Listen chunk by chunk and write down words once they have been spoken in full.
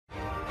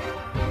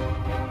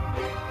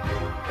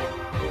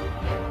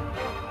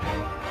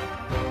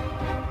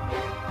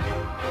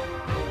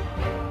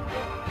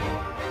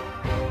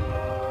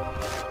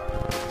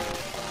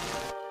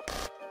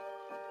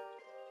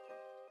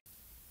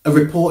A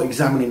report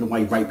examining the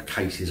way rape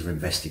cases are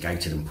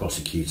investigated and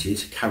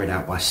prosecuted, carried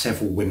out by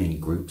several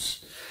women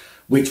groups,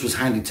 which was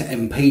handed to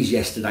MPs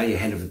yesterday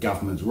ahead of the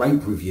government's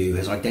rape review,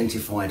 has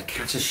identified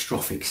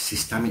catastrophic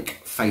systemic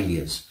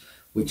failures,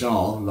 which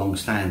are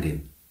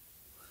long-standing.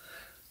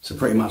 So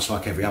pretty much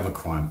like every other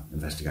crime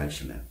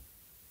investigation now.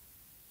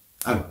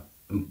 Oh,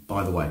 and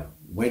by the way,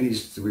 when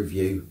is the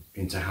review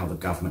into how the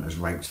government has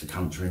raped the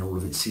country and all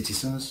of its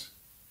citizens?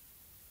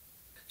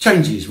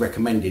 Changes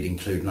recommended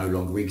include no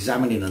longer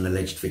examining an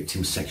alleged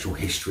victim's sexual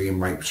history and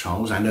rape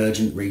trials and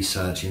urgent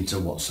research into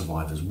what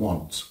survivors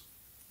want.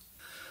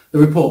 The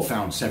report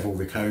found several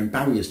recurring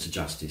barriers to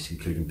justice,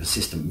 including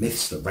persistent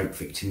myths that rape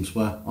victims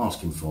were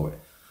asking for it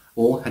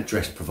or had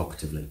dressed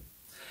provocatively.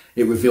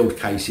 It revealed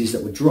cases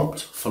that were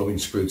dropped following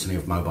scrutiny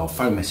of mobile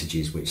phone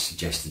messages, which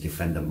suggest the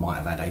defendant might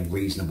have had a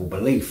reasonable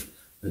belief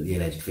that the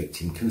alleged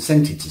victim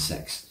consented to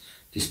sex,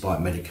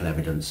 despite medical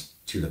evidence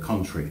to the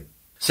contrary.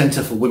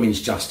 Centre for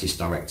Women's Justice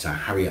Director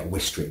Harriet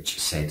Wistrich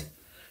said,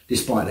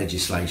 despite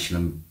legislation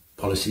and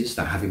policies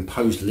that have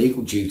imposed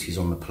legal duties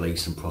on the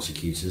police and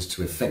prosecutors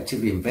to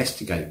effectively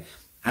investigate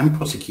and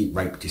prosecute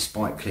rape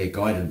despite clear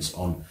guidance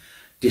on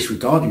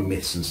disregarding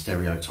myths and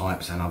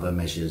stereotypes and other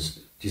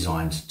measures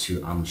designed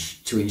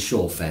to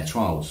ensure fair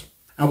trials.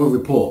 Our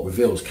report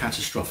reveals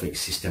catastrophic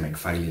systemic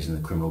failures in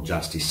the criminal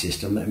justice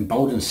system that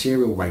embolden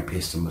serial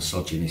rapists and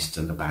misogynists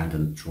and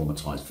abandon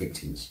traumatised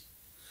victims.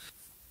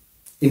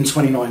 In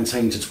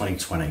 2019 to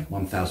 2020,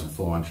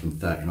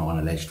 1,439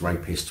 alleged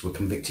rapists were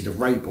convicted of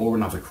rape or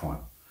another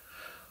crime,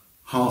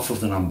 half of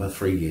the number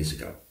 3 years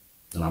ago.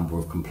 The number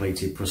of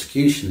completed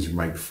prosecutions in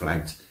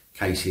rape-flagged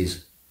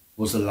cases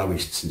was the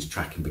lowest since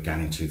tracking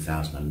began in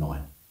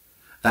 2009.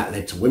 That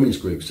led to women's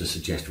groups to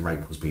suggest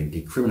rape was being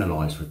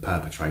decriminalised, with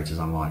perpetrators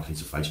unlikely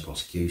to face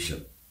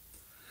prosecution.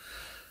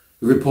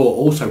 The report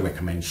also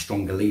recommends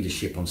stronger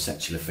leadership on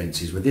sexual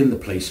offences within the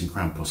police and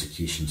Crown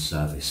Prosecution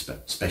Service,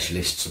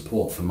 specialist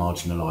support for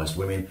marginalised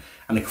women,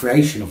 and the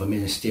creation of a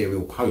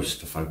ministerial post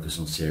to focus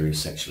on serious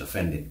sexual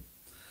offending.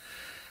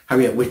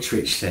 Harriet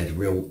Wistrich said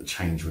real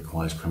change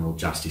requires criminal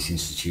justice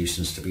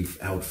institutions to be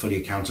held fully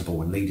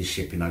accountable and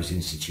leadership in those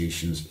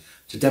institutions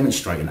to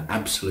demonstrate an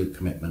absolute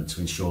commitment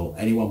to ensure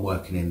anyone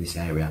working in this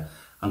area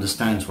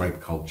understands rape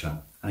culture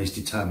and is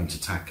determined to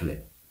tackle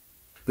it.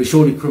 But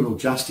surely criminal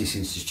justice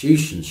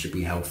institutions should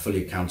be held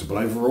fully accountable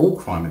over all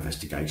crime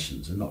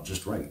investigations and not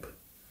just rape.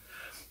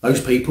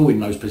 Those people in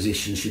those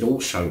positions should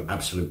all show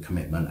absolute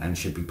commitment and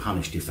should be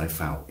punished if they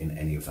fail in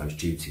any of those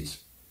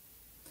duties.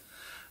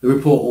 The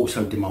report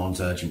also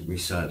demands urgent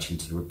research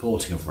into the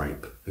reporting of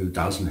rape, who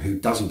does and who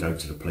doesn't go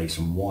to the police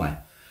and why,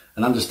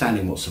 and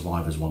understanding what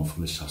survivors want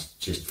from the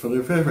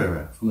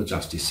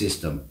justice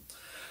system.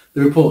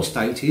 The report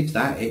stated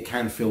that it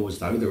can feel as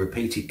though the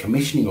repeated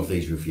commissioning of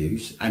these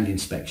reviews and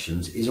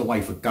inspections is a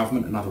way for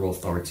government and other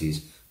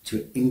authorities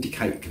to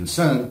indicate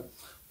concern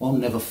while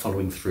never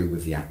following through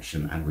with the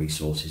action and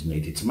resources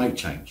needed to make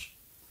change.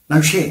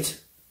 No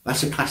shit!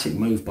 That's a classic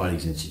move by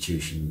these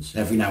institutions.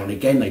 Every now and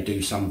again they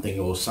do something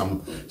or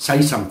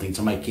say something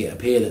to make it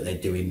appear that they're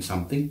doing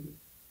something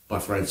by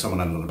throwing someone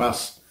under the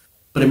bus.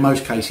 But in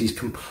most cases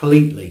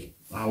completely,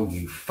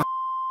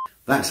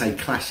 that's a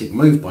classic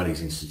move by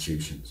these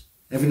institutions.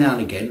 Every now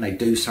and again they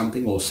do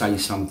something or say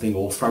something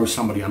or throw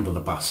somebody under the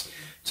bus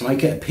to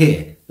make it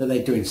appear that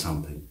they're doing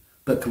something,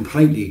 but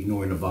completely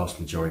ignoring the vast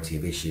majority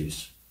of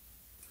issues.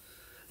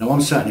 Now,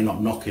 I'm certainly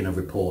not knocking a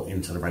report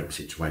into the rape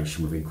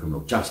situation within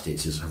criminal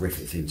justice. It's a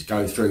horrific thing to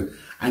go through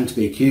and to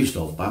be accused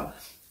of, but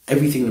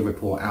everything the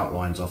report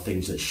outlines are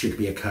things that should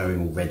be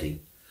occurring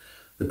already.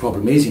 The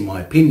problem is, in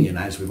my opinion,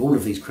 as with all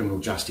of these criminal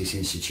justice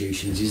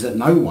institutions, is that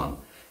no one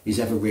is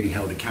ever really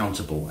held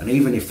accountable, and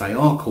even if they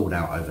are called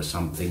out over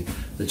something,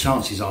 the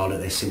chances are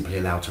that they're simply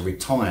allowed to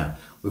retire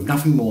with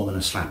nothing more than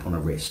a slap on the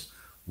wrist,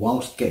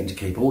 whilst getting to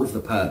keep all of the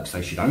perks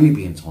they should only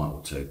be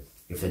entitled to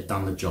if they've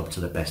done the job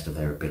to the best of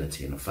their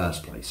ability in the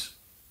first place.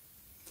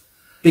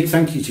 Big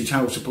thank you to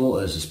channel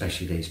supporters,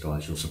 especially these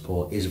guys. Your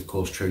support is of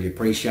course truly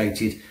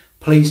appreciated.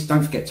 Please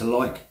don't forget to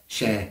like,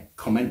 share,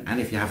 comment, and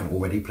if you haven't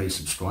already, please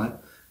subscribe.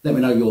 Let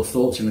me know your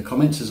thoughts in the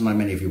comments, as I know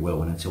many of you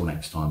will, and until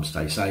next time,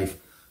 stay safe,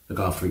 look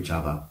after each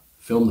other,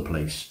 film the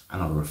police and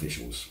other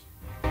officials.